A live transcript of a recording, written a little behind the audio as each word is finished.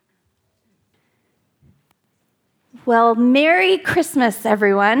Well, Merry Christmas,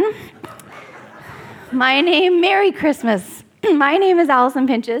 everyone. Merry Christmas. My name is Allison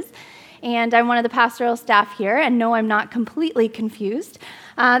Pinches, and I'm one of the pastoral staff here, and no, I'm not completely confused.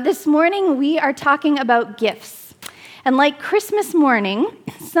 This morning, we are talking about gifts. And like Christmas morning,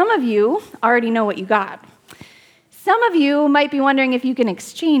 some of you already know what you got. Some of you might be wondering if you can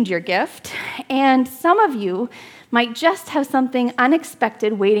exchange your gift, and some of you might just have something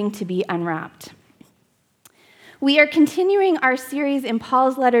unexpected waiting to be unwrapped. We are continuing our series in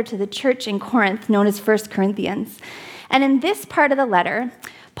Paul's letter to the church in Corinth, known as 1 Corinthians. And in this part of the letter,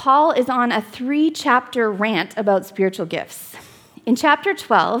 Paul is on a 3-chapter rant about spiritual gifts. In chapter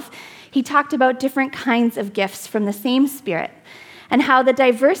 12, he talked about different kinds of gifts from the same Spirit and how the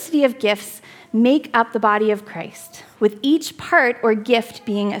diversity of gifts make up the body of Christ, with each part or gift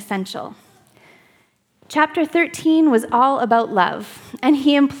being essential. Chapter 13 was all about love, and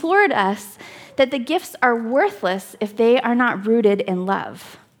he implored us that the gifts are worthless if they are not rooted in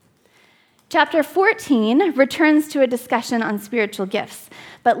love. Chapter 14 returns to a discussion on spiritual gifts,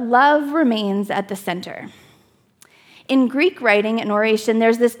 but love remains at the center. In Greek writing and oration,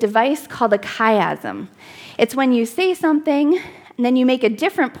 there's this device called a chiasm. It's when you say something, and then you make a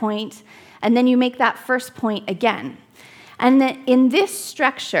different point, and then you make that first point again. And in this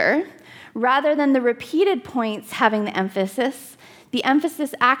structure, rather than the repeated points having the emphasis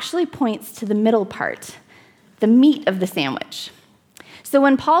actually points to the middle part, the meat of the sandwich. So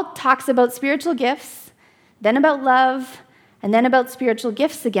when Paul talks about spiritual gifts, then about love, and then about spiritual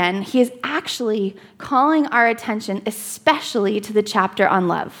gifts again, he is actually calling our attention especially to the chapter on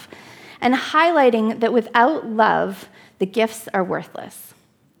love and highlighting that without love, the gifts are worthless.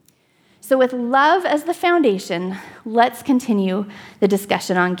 So with love as the foundation, let's continue the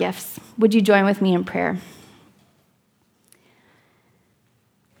discussion on gifts. Would you join with me in prayer?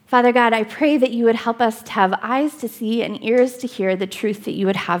 Father God, I pray that you would help us to have eyes to see and ears to hear the truth that you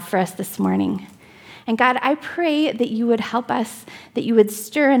would have for us this morning. And God, I pray that you would help us, that you would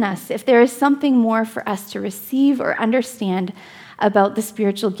stir in us if there is something more for us to receive or understand about the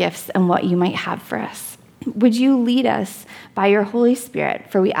spiritual gifts and what you might have for us. Would you lead us by your Holy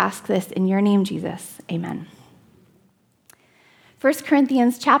Spirit? For we ask this in your name, Jesus. Amen. 1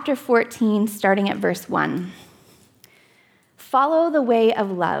 Corinthians chapter 14, starting at verse 1. Follow the way of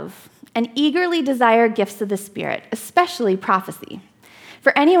love and eagerly desire gifts of the Spirit, especially prophecy.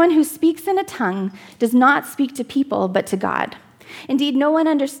 For anyone who speaks in a tongue does not speak to people but to God. Indeed, no one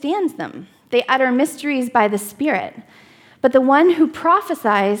understands them. They utter mysteries by the Spirit. But the one who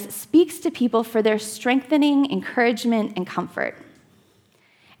prophesies speaks to people for their strengthening, encouragement, and comfort.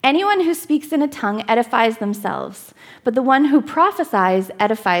 Anyone who speaks in a tongue edifies themselves, but the one who prophesies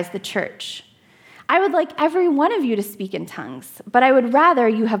edifies the church. I would like every one of you to speak in tongues, but I would rather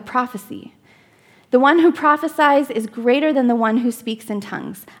you have prophecy. The one who prophesies is greater than the one who speaks in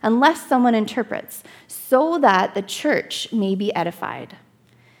tongues, unless someone interprets, so that the church may be edified.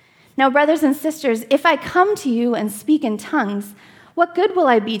 Now, brothers and sisters, if I come to you and speak in tongues, what good will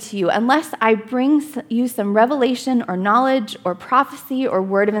I be to you unless I bring you some revelation or knowledge or prophecy or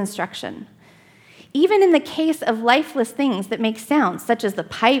word of instruction? Even in the case of lifeless things that make sounds, such as the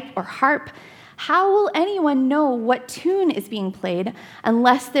pipe or harp, how will anyone know what tune is being played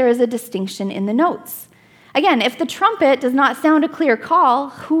unless there is a distinction in the notes? Again, if the trumpet does not sound a clear call,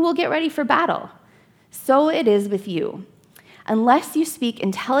 who will get ready for battle? So it is with you. Unless you speak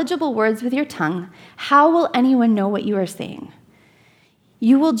intelligible words with your tongue, how will anyone know what you are saying?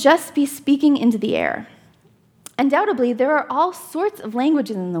 You will just be speaking into the air. Undoubtedly, there are all sorts of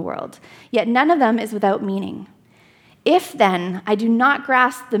languages in the world, yet none of them is without meaning. If, then, I do not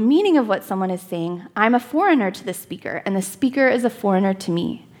grasp the meaning of what someone is saying, I'm a foreigner to the speaker, and the speaker is a foreigner to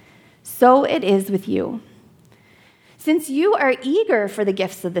me. So it is with you. Since you are eager for the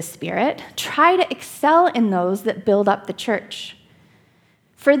gifts of the Spirit, try to excel in those that build up the church.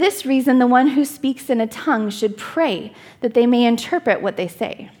 For this reason, the one who speaks in a tongue should pray that they may interpret what they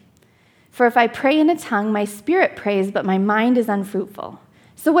say. For if I pray in a tongue, my spirit prays, but my mind is unfruitful.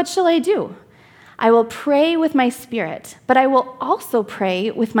 So what shall I do? I will pray with my spirit, but I will also pray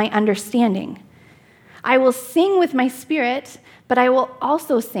with my understanding. I will sing with my spirit, but I will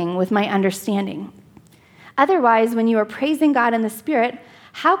also sing with my understanding. Otherwise, when you are praising God in the Spirit,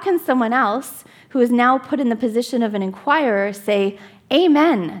 how can someone else, who is now put in the position of an inquirer, say,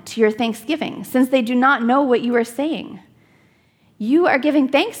 Amen to your thanksgiving, since they do not know what you are saying? You are giving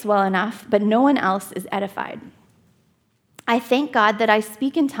thanks well enough, but no one else is edified. I thank God that I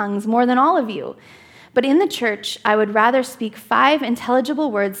speak in tongues more than all of you, but in the church, I would rather speak 5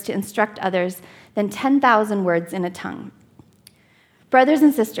 intelligible words to instruct others than 10,000 words in a tongue. Brothers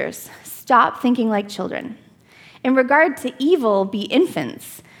and sisters, stop thinking like children. In regard to evil, be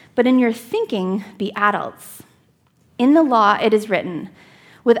infants, but in your thinking, be adults. In the law it is written,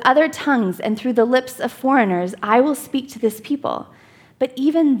 with other tongues and through the lips of foreigners I will speak to this people, but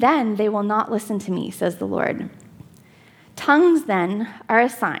even then they will not listen to me, says the Lord. Tongues, then, are a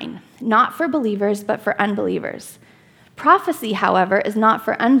sign, not for believers, but for unbelievers. Prophecy, however, is not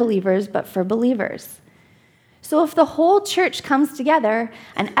for unbelievers, but for believers. So if the whole church comes together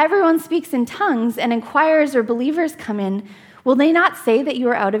and everyone speaks in tongues and inquirers or believers come in, will they not say that you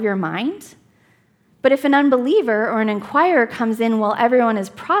are out of your mind? But if an unbeliever or an inquirer comes in while everyone is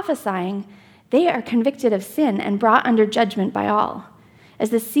prophesying, they are convicted of sin and brought under judgment by all, as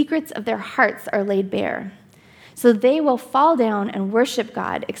the secrets of their hearts are laid bare. So they will fall down and worship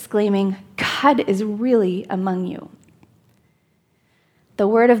God, exclaiming, God is really among you. The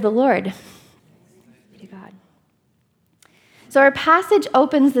word of the Lord. Be to God. So our passage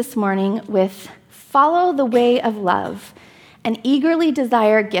opens this morning with, follow the way of love and eagerly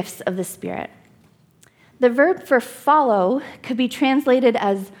desire gifts of the Spirit. The verb for follow could be translated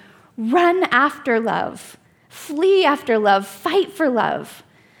as run after love, flee after love, fight for love.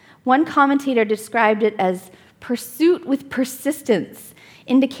 One commentator described it as pursuit with persistence,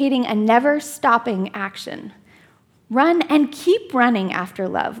 indicating a never-stopping action. Run and keep running after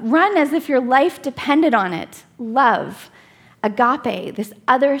love. Run as if your life depended on it. Love, agape, this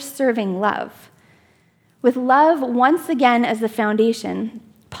other-serving love. With love once again as the foundation,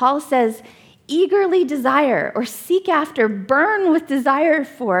 Paul says, eagerly desire or seek after, burn with desire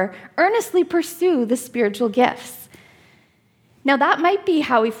for, earnestly pursue the spiritual gifts. Now, that might be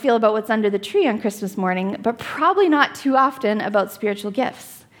how we feel about what's under the tree on Christmas morning, but probably not too often about spiritual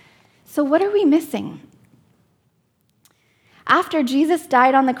gifts. So what are we missing? After Jesus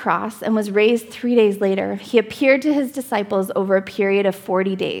died on the cross and was raised 3 days later, he appeared to his disciples over a period of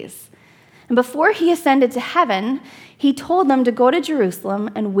 40 days. And before he ascended to heaven, he told them to go to Jerusalem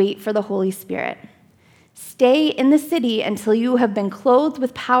and wait for the Holy Spirit. Stay in the city until you have been clothed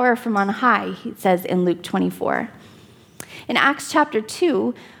with power from on high, he says in Luke 24. In Acts chapter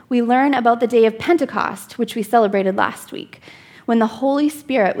 2, we learn about the day of Pentecost, which we celebrated last week, when the Holy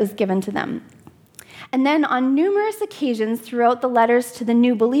Spirit was given to them. And then on numerous occasions throughout the letters to the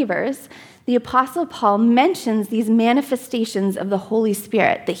new believers, the Apostle Paul mentions these manifestations of the Holy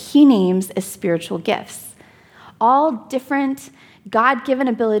Spirit that he names as spiritual gifts, all different God-given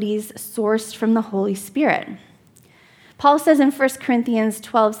abilities sourced from the Holy Spirit. Paul says in 1 Corinthians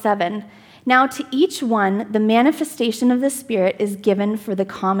 12:7, now to each one, the manifestation of the Spirit is given for the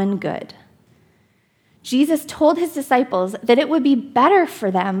common good. Jesus told his disciples that it would be better for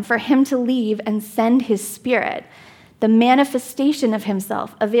them for him to leave and send his Spirit, the manifestation of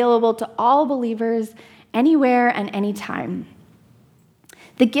himself, available to all believers anywhere and anytime.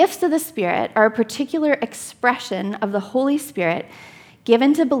 The gifts of the Spirit are a particular expression of the Holy Spirit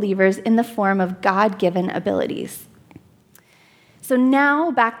given to believers in the form of God-given abilities. So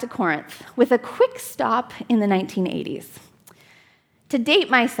now back to Corinth, with a quick stop in the 1980s. To date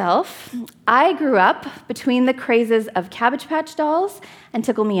myself, I grew up between the crazes of Cabbage Patch Dolls and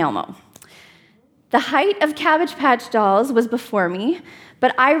Tickle Me Elmo. The height of Cabbage Patch Dolls was before me,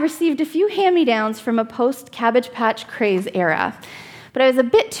 but I received a few hand-me-downs from a post-Cabbage Patch craze era. But I was a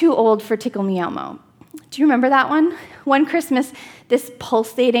bit too old for Tickle Me Elmo. Do you remember that one? One Christmas, this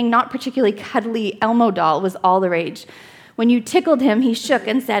pulsating, not particularly cuddly Elmo doll was all the rage. When you tickled him, he shook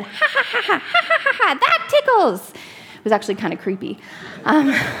and said, ha, ha, ha, ha, ha, ha, ha, that tickles. It was actually kind of creepy.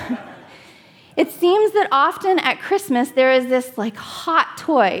 It seems that often at Christmas, there is this hot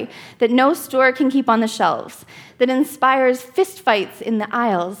toy that no store can keep on the shelves, that inspires fistfights in the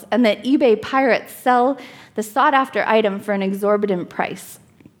aisles, and that eBay pirates sell the sought-after item for an exorbitant price.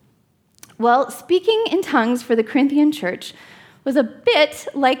 Well, speaking in tongues for the Corinthian church was a bit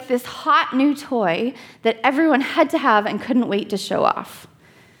like this hot new toy that everyone had to have and couldn't wait to show off.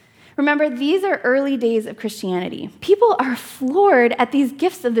 Remember, these are early days of Christianity. People are floored at these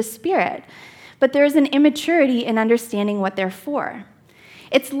gifts of the Spirit, but there's an immaturity in understanding what they're for.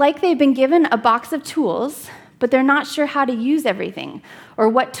 It's like they've been given a box of tools, but they're not sure how to use everything or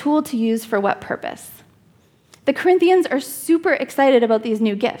what tool to use for what purpose. The Corinthians are super excited about these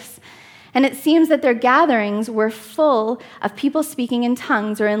new gifts, and it seems that their gatherings were full of people speaking in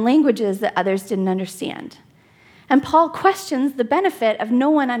tongues or in languages that others didn't understand. And Paul questions the benefit of no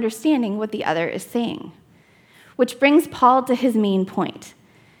one understanding what the other is saying, which brings Paul to his main point.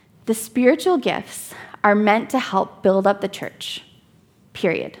 The spiritual gifts are meant to help build up the church,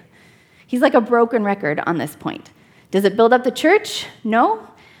 period. He's like a broken record on this point. Does it build up the church? No.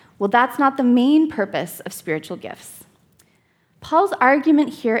 Well, that's not the main purpose of spiritual gifts. Paul's argument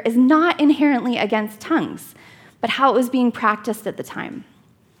here is not inherently against tongues, but how it was being practiced at the time.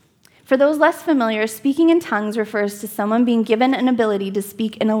 For those less familiar, speaking in tongues refers to someone being given an ability to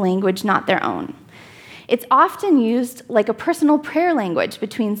speak in a language not their own. It's often used like a personal prayer language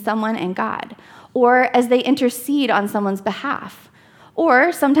between someone and God, or as they intercede on someone's behalf,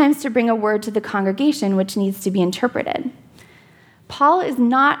 or sometimes to bring a word to the congregation which needs to be interpreted. Paul is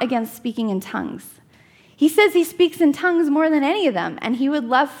not against speaking in tongues. He says he speaks in tongues more than any of them, and he would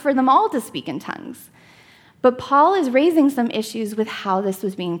love for them all to speak in tongues. But Paul is raising some issues with how this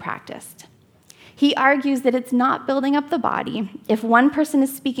was being practiced. He argues that it's not building up the body if one person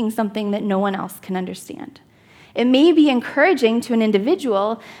is speaking something that no one else can understand. It may be encouraging to an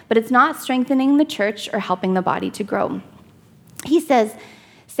individual, but it's not strengthening the church or helping the body to grow. He says,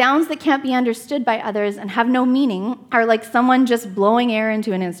 sounds that can't be understood by others and have no meaning are like someone just blowing air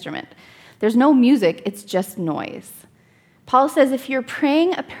into an instrument. There's no music, it's just noise. Paul says if you're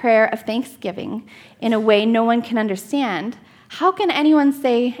praying a prayer of thanksgiving in a way no one can understand, how can anyone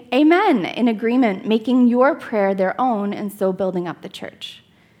say amen in agreement, making your prayer their own and so building up the church?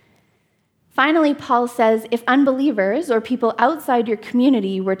 Finally, Paul says if unbelievers or people outside your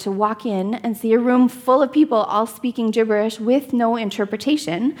community were to walk in and see a room full of people all speaking gibberish with no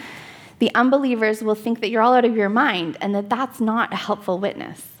interpretation, the unbelievers will think that you're all out of your mind and that that's not a helpful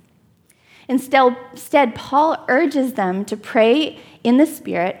witness. Instead, Paul urges them to pray in the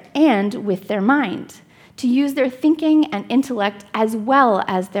Spirit and with their mind, to use their thinking and intellect as well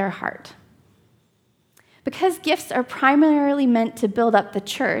as their heart. Because gifts are primarily meant to build up the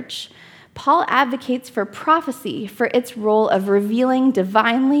church, Paul advocates for prophecy for its role of revealing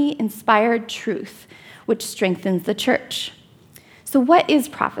divinely inspired truth, which strengthens the church. So what is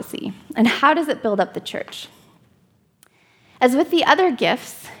prophecy, and how does it build up the church? As with the other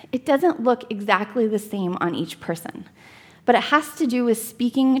gifts, it doesn't look exactly the same on each person, but it has to do with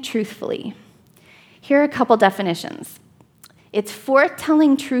speaking truthfully. Here are a couple definitions. It's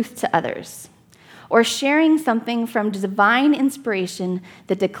foretelling truth to others, or sharing something from divine inspiration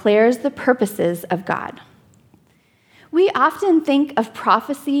that declares the purposes of God. We often think of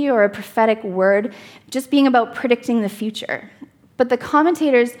prophecy or a prophetic word just being about predicting the future, but the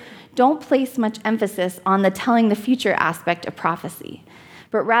commentators don't place much emphasis on the telling the future aspect of prophecy,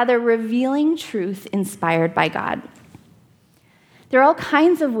 but rather revealing truth inspired by God. There are all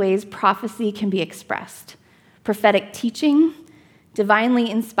kinds of ways prophecy can be expressed: prophetic teaching,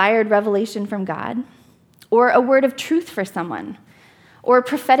 divinely inspired revelation from God, or a word of truth for someone, or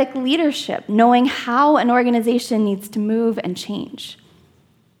prophetic leadership, knowing how an organization needs to move and change.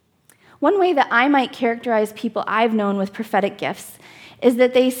 One way that I might characterize people I've known with prophetic gifts is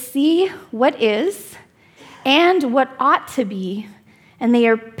that they see what is and what ought to be, and they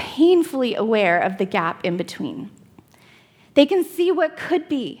are painfully aware of the gap in between. They can see what could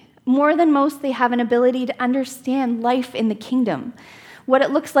be. More than most, they have an ability to understand life in the kingdom, what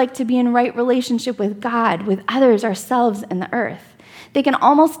it looks like to be in right relationship with God, with others, ourselves, and the earth. They can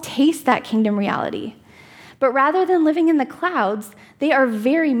almost taste that kingdom reality. But rather than living in the clouds, they are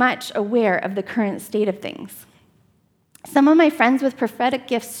very much aware of the current state of things. Some of my friends with prophetic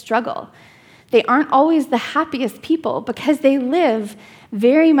gifts struggle. They aren't always the happiest people because they live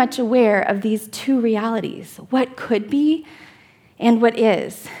very much aware of these two realities, what could be and what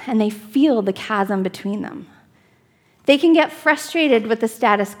is, and they feel the chasm between them. They can get frustrated with the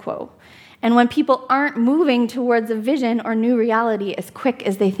status quo, and when people aren't moving towards a vision or new reality as quick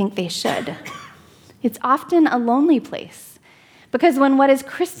as they think they should. It's often a lonely place, because when what is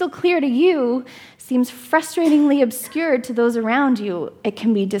crystal clear to you seems frustratingly obscured to those around you, it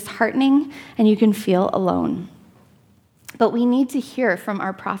can be disheartening and you can feel alone. But we need to hear from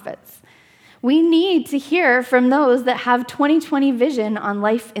our prophets. We need to hear from those that have 20/20 vision on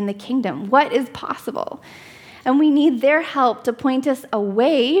life in the kingdom, what is possible. And we need their help to point us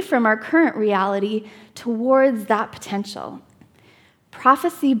away from our current reality towards that potential.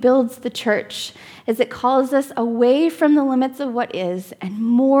 Prophecy builds the church as it calls us away from the limits of what is and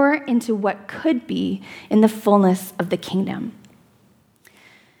more into what could be in the fullness of the kingdom.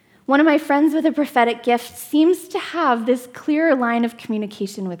 One of my friends with a prophetic gift seems to have this clearer line of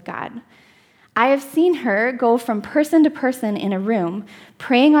communication with God. I have seen her go from person to person in a room,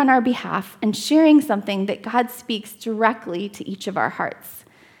 praying on our behalf and sharing something that God speaks directly to each of our hearts.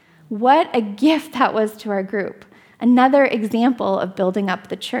 What a gift that was to our group. Another example of building up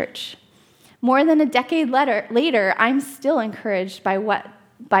the church. More than a decade later, I'm still encouraged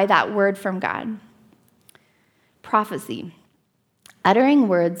by that word from God. Prophecy, uttering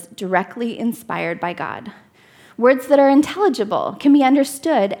words directly inspired by God. Words that are intelligible, can be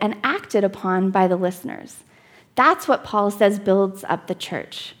understood and acted upon by the listeners. That's what Paul says builds up the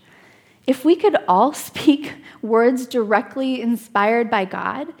church. If we could all speak words directly inspired by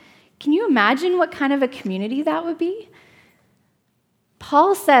God, can you imagine what kind of a community that would be?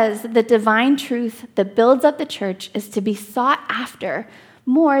 Paul says that divine truth that builds up the church is to be sought after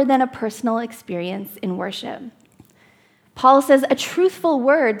more than a personal experience in worship. Paul says a truthful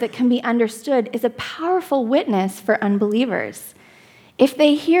word that can be understood is a powerful witness for unbelievers. If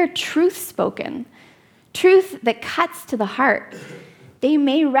they hear truth spoken, truth that cuts to the heart, they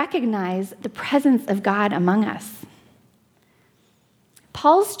may recognize the presence of God among us.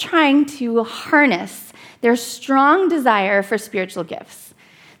 Paul's trying to harness their strong desire for spiritual gifts,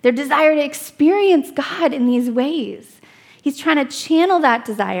 their desire to experience God in these ways. He's trying to channel that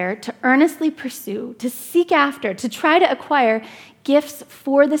desire to earnestly pursue, to seek after, to try to acquire gifts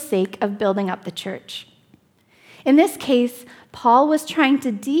for the sake of building up the church. In this case, Paul was trying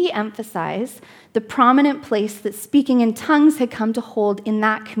to de-emphasize the prominent place that speaking in tongues had come to hold in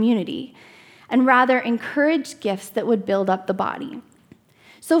that community, and rather encourage gifts that would build up the body.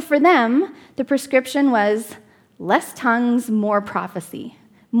 So for them, the prescription was less tongues, more prophecy,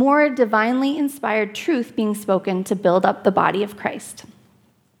 more divinely inspired truth being spoken to build up the body of Christ.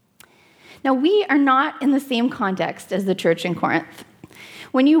 Now, we are not in the same context as the church in Corinth.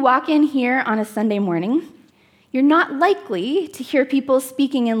 When you walk in here on a Sunday morning, you're not likely to hear people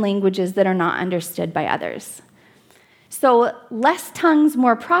speaking in languages that are not understood by others. So less tongues,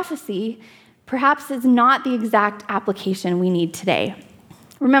 more prophecy, perhaps is not the exact application we need today.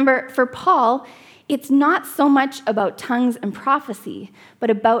 Remember, for Paul, it's not so much about tongues and prophecy, but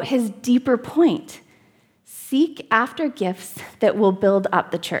about his deeper point. Seek after gifts that will build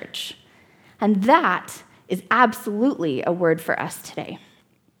up the church. And that is absolutely a word for us today.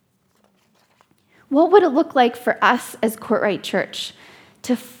 What would it look like for us as Courtright Church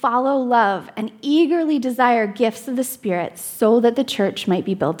to follow love and eagerly desire gifts of the Spirit so that the church might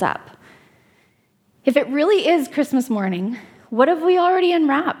be built up? If it really is Christmas morning, what have we already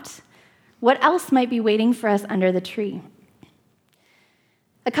unwrapped? What else might be waiting for us under the tree?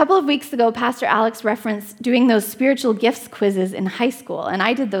 A couple of weeks ago, Pastor Alex referenced doing those spiritual gifts quizzes in high school, and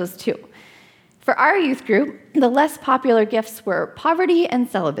I did those too. For our youth group, the less popular gifts were poverty and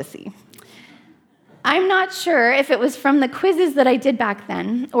celibacy. I'm not sure if it was from the quizzes that I did back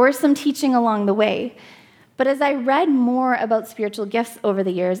then or some teaching along the way, but as I read more about spiritual gifts over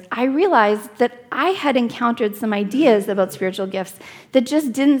the years, I realized that I had encountered some ideas about spiritual gifts that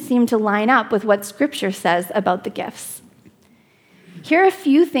just didn't seem to line up with what Scripture says about the gifts. Here are a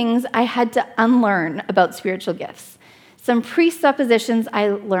few things I had to unlearn about spiritual gifts. Some presuppositions I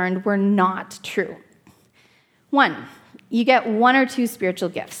learned were not true. 1, you get 1 or 2 spiritual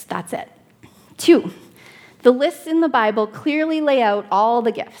gifts. That's it. 2, the lists in the Bible clearly lay out all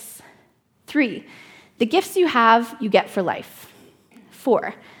the gifts. 3, the gifts you have, you get for life.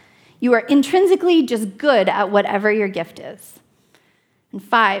 4, you are intrinsically just good at whatever your gift is. And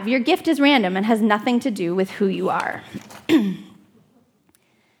 5, your gift is random and has nothing to do with who you are.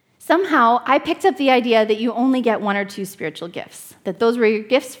 Somehow, I picked up the idea that you only get 1 or 2 spiritual gifts, that those were your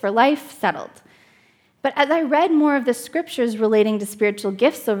gifts for life, settled. But as I read more of the scriptures relating to spiritual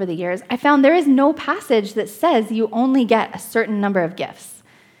gifts over the years, I found there is no passage that says you only get a certain number of gifts.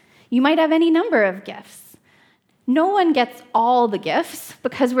 You might have any number of gifts. No one gets all the gifts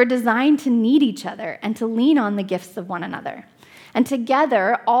because we're designed to need each other and to lean on the gifts of one another. And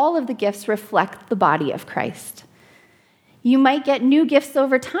together, all of the gifts reflect the body of Christ. You might get new gifts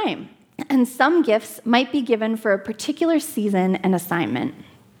over time, and some gifts might be given for a particular season and assignment.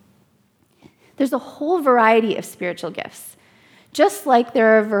 There's a whole variety of spiritual gifts, just like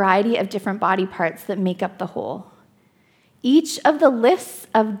there are a variety of different body parts that make up the whole. Each of the lists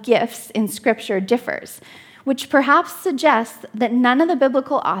of gifts in Scripture differs, which perhaps suggests that none of the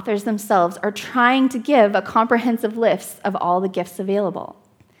biblical authors themselves are trying to give a comprehensive list of all the gifts available.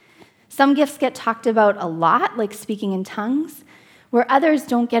 Some gifts get talked about a lot, like speaking in tongues, where others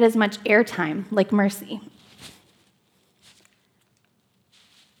don't get as much airtime, like mercy.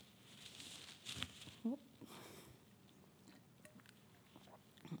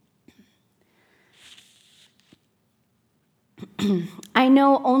 I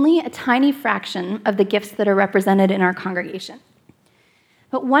know only a tiny fraction of the gifts that are represented in our congregation.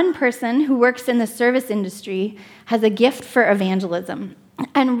 But one person who works in the service industry has a gift for evangelism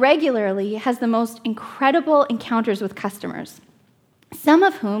and regularly has the most incredible encounters with customers, some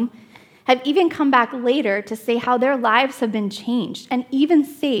of whom have even come back later to say how their lives have been changed and even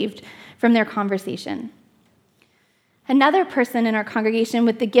saved from their conversation. Another person in our congregation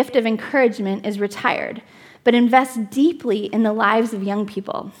with the gift of encouragement is retired, but invests deeply in the lives of young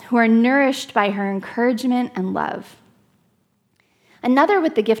people who are nourished by her encouragement and love. Another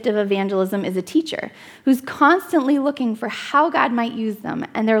with the gift of evangelism is a teacher who's constantly looking for how God might use them,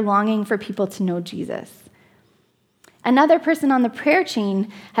 and they're longing for people to know Jesus. Another person on the prayer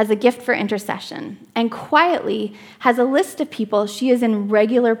chain has a gift for intercession and quietly has a list of people she is in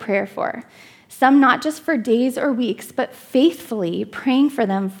regular prayer for, some not just for days or weeks, but faithfully praying for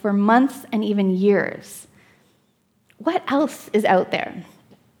them for months and even years. What else is out there?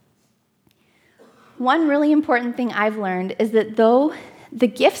 One really important thing I've learned is that though the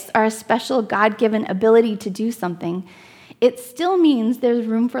gifts are a special God-given ability to do something, it still means there's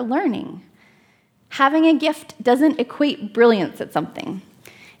room for learning. Having a gift doesn't equate brilliance at something.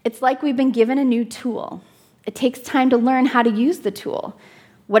 It's like we've been given a new tool. It takes time to learn how to use the tool,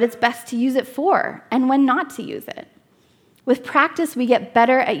 what it's best to use it for, and when not to use it. With practice, we get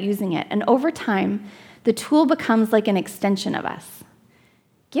better at using it, and over time, the tool becomes like an extension of us.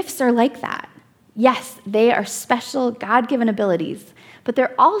 Gifts are like that. Yes, they are special, God-given abilities, but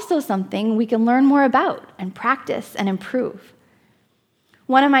they're also something we can learn more about and practice and improve.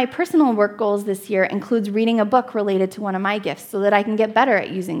 One of my personal work goals this year includes reading a book related to one of my gifts so that I can get better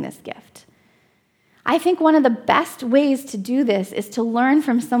at using this gift. I think one of the best ways to do this is to learn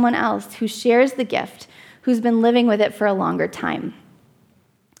from someone else who shares the gift, who's been living with it for a longer time.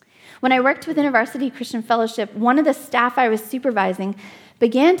 When I worked with InterVarsity Christian Fellowship, one of the staff I was supervising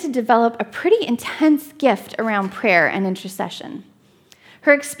began to develop a pretty intense gift around prayer and intercession.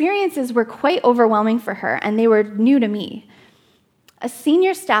 Her experiences were quite overwhelming for her, and they were new to me. A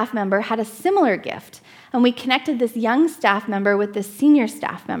senior staff member had a similar gift, and we connected this young staff member with this senior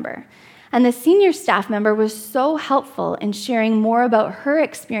staff member. And the senior staff member was so helpful in sharing more about her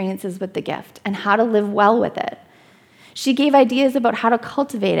experiences with the gift and how to live well with it. She gave ideas about how to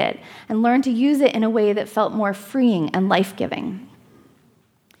cultivate it and learn to use it in a way that felt more freeing and life-giving.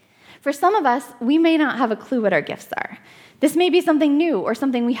 For some of us, we may not have a clue what our gifts are. This may be something new or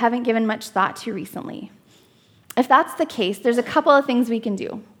something we haven't given much thought to recently. If that's the case, there's a couple of things we can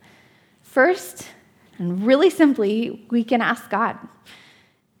do. First, and really simply, we can ask God.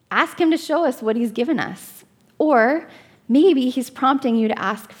 Ask him to show us what he's given us. Or maybe he's prompting you to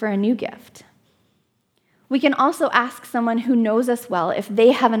ask for a new gift. We can also ask someone who knows us well if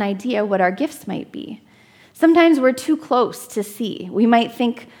they have an idea what our gifts might be. Sometimes we're too close to see. We might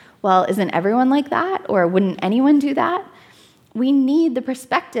think, well, isn't everyone like that? Or wouldn't anyone do that? We need the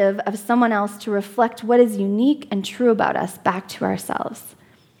perspective of someone else to reflect what is unique and true about us back to ourselves.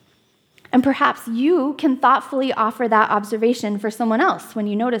 And perhaps you can thoughtfully offer that observation for someone else when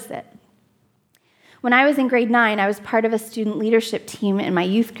you notice it. When I was in grade 9, I was part of a student leadership team in my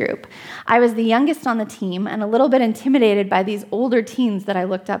youth group. I was the youngest on the team and a little bit intimidated by these older teens that I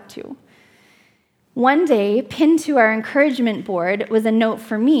looked up to. One day, pinned to our encouragement board was a note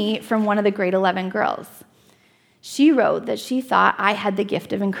for me from one of the grade 11 girls. She wrote that she thought I had the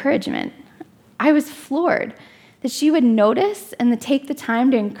gift of encouragement. I was floored that she would notice and take the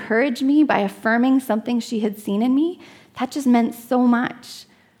time to encourage me by affirming something she had seen in me. That just meant so much.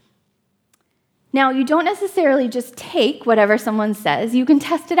 Now, you don't necessarily just take whatever someone says. You can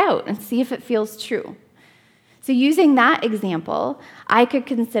test it out and see if it feels true. So using that example, I could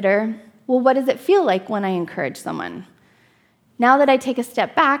consider, well, what does it feel like when I encourage someone? Now that I take a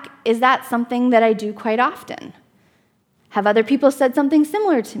step back, is that something that I do quite often? Have other people said something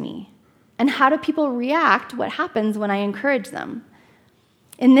similar to me? And how do people react? What happens when I encourage them?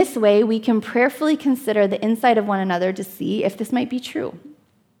 In this way, we can prayerfully consider the insight of one another to see if this might be true.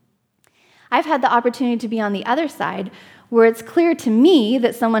 I've had the opportunity to be on the other side, where it's clear to me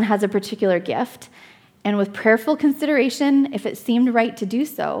that someone has a particular gift, and with prayerful consideration, if it seemed right to do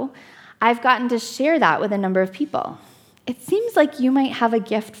so, I've gotten to share that with a number of people. It seems like you might have a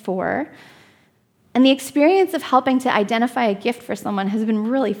gift for, and the experience of helping to identify a gift for someone has been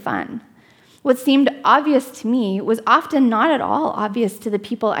really fun. What seemed obvious to me was often not at all obvious to the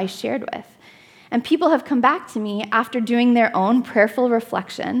people I shared with. And people have come back to me after doing their own prayerful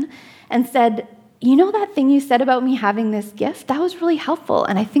reflection and said, you know that thing you said about me having this gift? That was really helpful,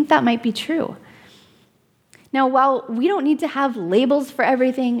 and I think that might be true. Now, while we don't need to have labels for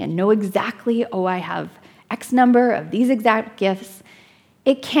everything and know exactly, I have X number of these exact gifts,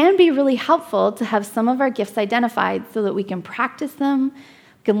 it can be really helpful to have some of our gifts identified so that we can practice them,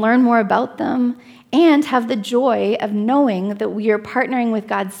 can learn more about them, and have the joy of knowing that we are partnering with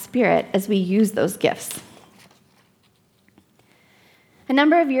God's Spirit as we use those gifts. A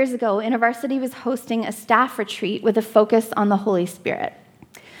number of years ago, InterVarsity was hosting a staff retreat with a focus on the Holy Spirit.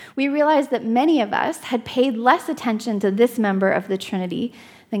 We realized that many of us had paid less attention to this member of the Trinity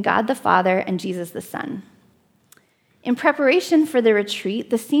than God the Father and Jesus the Son. In preparation for the retreat,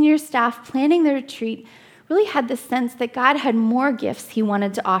 the senior staff planning the retreat really had this sense that God had more gifts he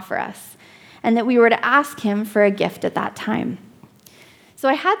wanted to offer us, and that we were to ask him for a gift at that time. So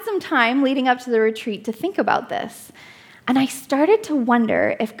I had some time leading up to the retreat to think about this, and I started to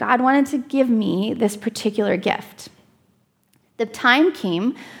wonder if God wanted to give me this particular gift. The time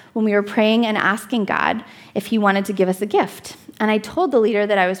came when we were praying and asking God if he wanted to give us a gift. And I told the leader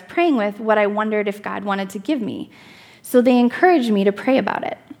that I was praying with what I wondered if God wanted to give me. So they encouraged me to pray about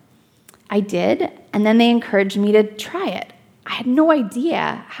it. I did, and then they encouraged me to try it. I had no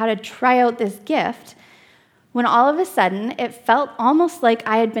idea how to try out this gift when all of a sudden it felt almost like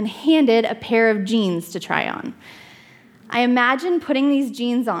I had been handed a pair of jeans to try on. I imagined putting these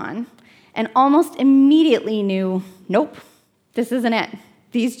jeans on and almost immediately knew, nope, this isn't it.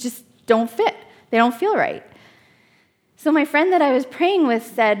 These just don't fit. They don't feel right. So my friend that I was praying with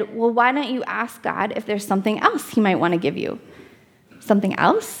said, well, why don't you ask God if there's something else he might want to give you? Something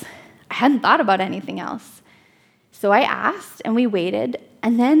else? I hadn't thought about anything else. So I asked, and we waited,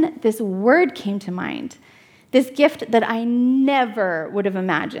 and then this word came to mind, this gift that I never would have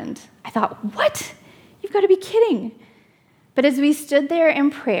imagined. I thought, what? You've got to be kidding. But as we stood there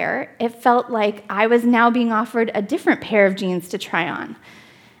in prayer, it felt like I was now being offered a different pair of jeans to try on.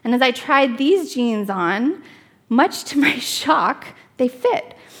 And as I tried these jeans on, much to my shock, they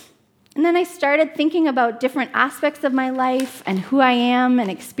fit. And then I started thinking about different aspects of my life and who I am and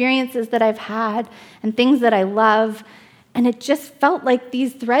experiences that I've had and things that I love. And it just felt like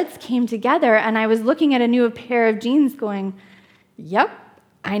these threads came together, and I was looking at a new pair of jeans going, yep,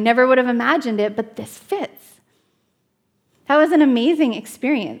 I never would have imagined it, but this fits. That was an amazing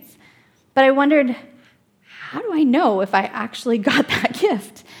experience. But I wondered, how do I know if I actually got that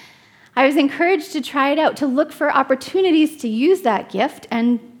gift? I was encouraged to try it out, to look for opportunities to use that gift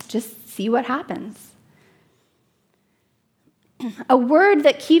and just see what happens. A word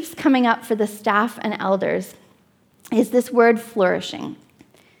that keeps coming up for the staff and elders is this word flourishing.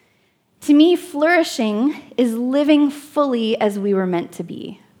 To me, flourishing is living fully as we were meant to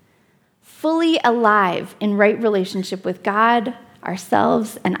be, fully alive in right relationship with God,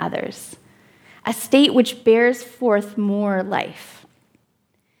 ourselves, and others, a state which bears forth more life.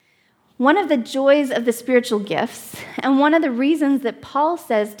 One of the joys of the spiritual gifts, and one of the reasons that Paul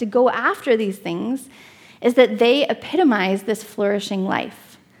says to go after these things, is that they epitomize this flourishing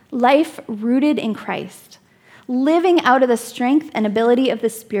life, life rooted in Christ, living out of the strength and ability of the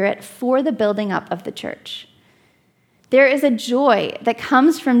Spirit for the building up of the church. There is a joy that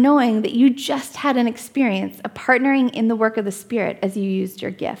comes from knowing that you just had an experience of partnering in the work of the Spirit as you used your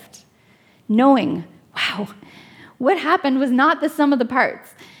gift. Knowing, wow, what happened was not the sum of the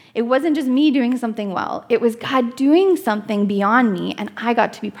parts. It wasn't just me doing something well. It was God doing something beyond me, and I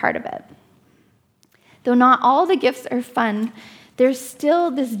got to be part of it. Though not all the gifts are fun, there's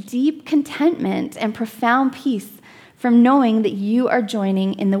still this deep contentment and profound peace from knowing that you are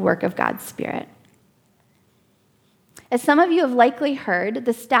joining in the work of God's Spirit. As some of you have likely heard,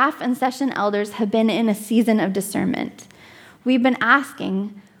 the staff and session elders have been in a season of discernment. We've been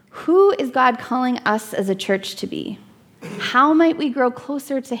asking, who is God calling us as a church to be? How might we grow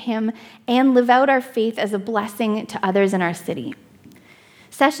closer to him and live out our faith as a blessing to others in our city?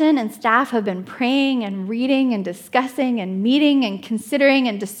 Session and staff have been praying and reading and discussing and meeting and considering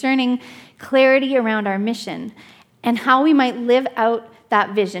and discerning clarity around our mission and how we might live out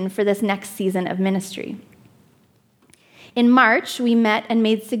that vision for this next season of ministry. In March, we met and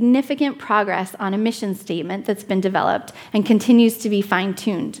made significant progress on a mission statement that's been developed and continues to be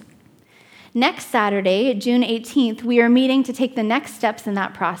fine-tuned. Next Saturday, June 18th, we are meeting to take the next steps in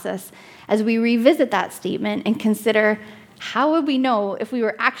that process as we revisit that statement and consider how would we know if we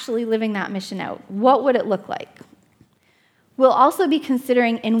were actually living that mission out? What would it look like? We'll also be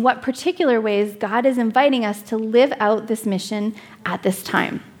considering in what particular ways God is inviting us to live out this mission at this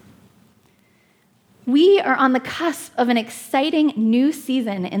time. We are on the cusp of an exciting new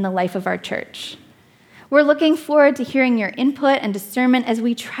season in the life of our church. We're looking forward to hearing your input and discernment as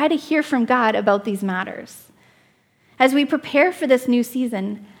we try to hear from God about these matters. As we prepare for this new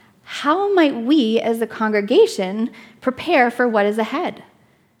season, how might we as a congregation prepare for what is ahead?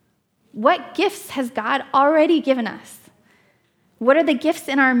 What gifts has God already given us? What are the gifts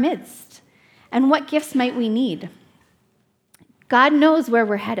in our midst? And what gifts might we need? God knows where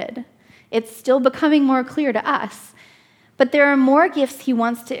we're headed. It's still becoming more clear to us. But there are more gifts he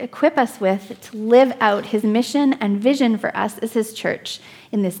wants to equip us with to live out his mission and vision for us as his church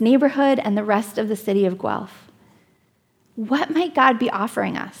in this neighborhood and the rest of the city of Guelph. What might God be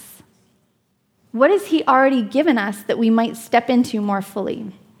offering us? What has he already given us that we might step into more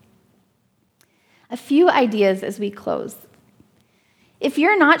fully? A few ideas as we close. If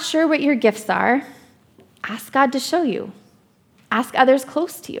you're not sure what your gifts are, Ask God to show you. Ask others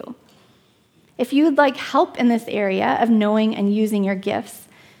close to you. If you would like help in this area of knowing and using your gifts,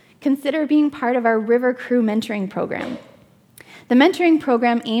 consider being part of our River Crew mentoring program. The mentoring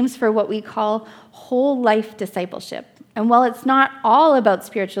program aims for what we call whole life discipleship. And while it's not all about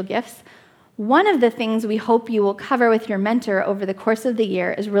spiritual gifts, one of the things we hope you will cover with your mentor over the course of the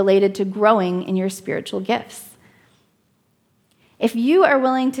year is related to growing in your spiritual gifts. If you are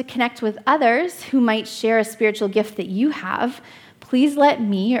willing to connect with others who might share a spiritual gift that you have, please let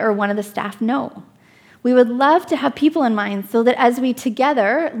me or one of the staff know. We would love to have people in mind so that as we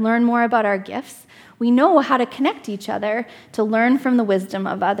together learn more about our gifts, we know how to connect each other to learn from the wisdom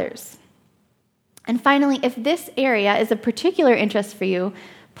of others. And finally, if this area is of particular interest for you,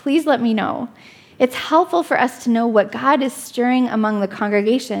 please let me know. It's helpful for us to know what God is stirring among the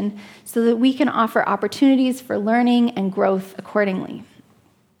congregation so that we can offer opportunities for learning and growth accordingly.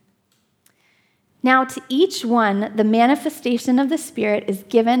 Now, to each one, the manifestation of the Spirit is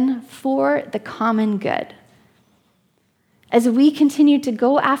given for the common good. As we continue to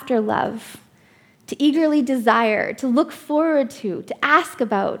go after love, to eagerly desire, to look forward to ask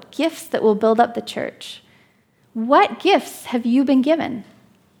about gifts that will build up the church, what gifts have you been given?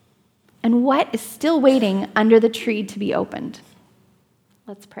 And what is still waiting under the tree to be opened?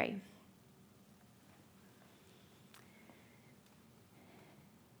 Let's pray.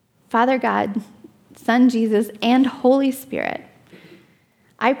 Father God, Son Jesus, and Holy Spirit,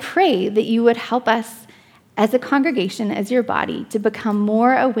 I pray that you would help us as a congregation, as your body, to become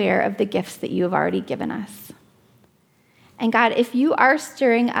more aware of the gifts that you have already given us. And God, if you are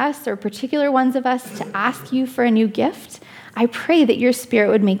stirring us or particular ones of us to ask you for a new gift, I pray that your Spirit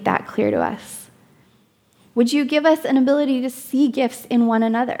would make that clear to us. Would you give us an ability to see gifts in one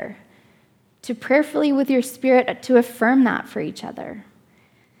another, to prayerfully with your Spirit to affirm that for each other?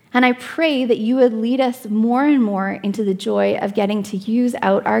 And I pray that you would lead us more and more into the joy of getting to use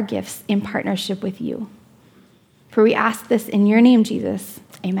out our gifts in partnership with you. For we ask this in your name, Jesus.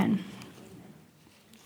 Amen.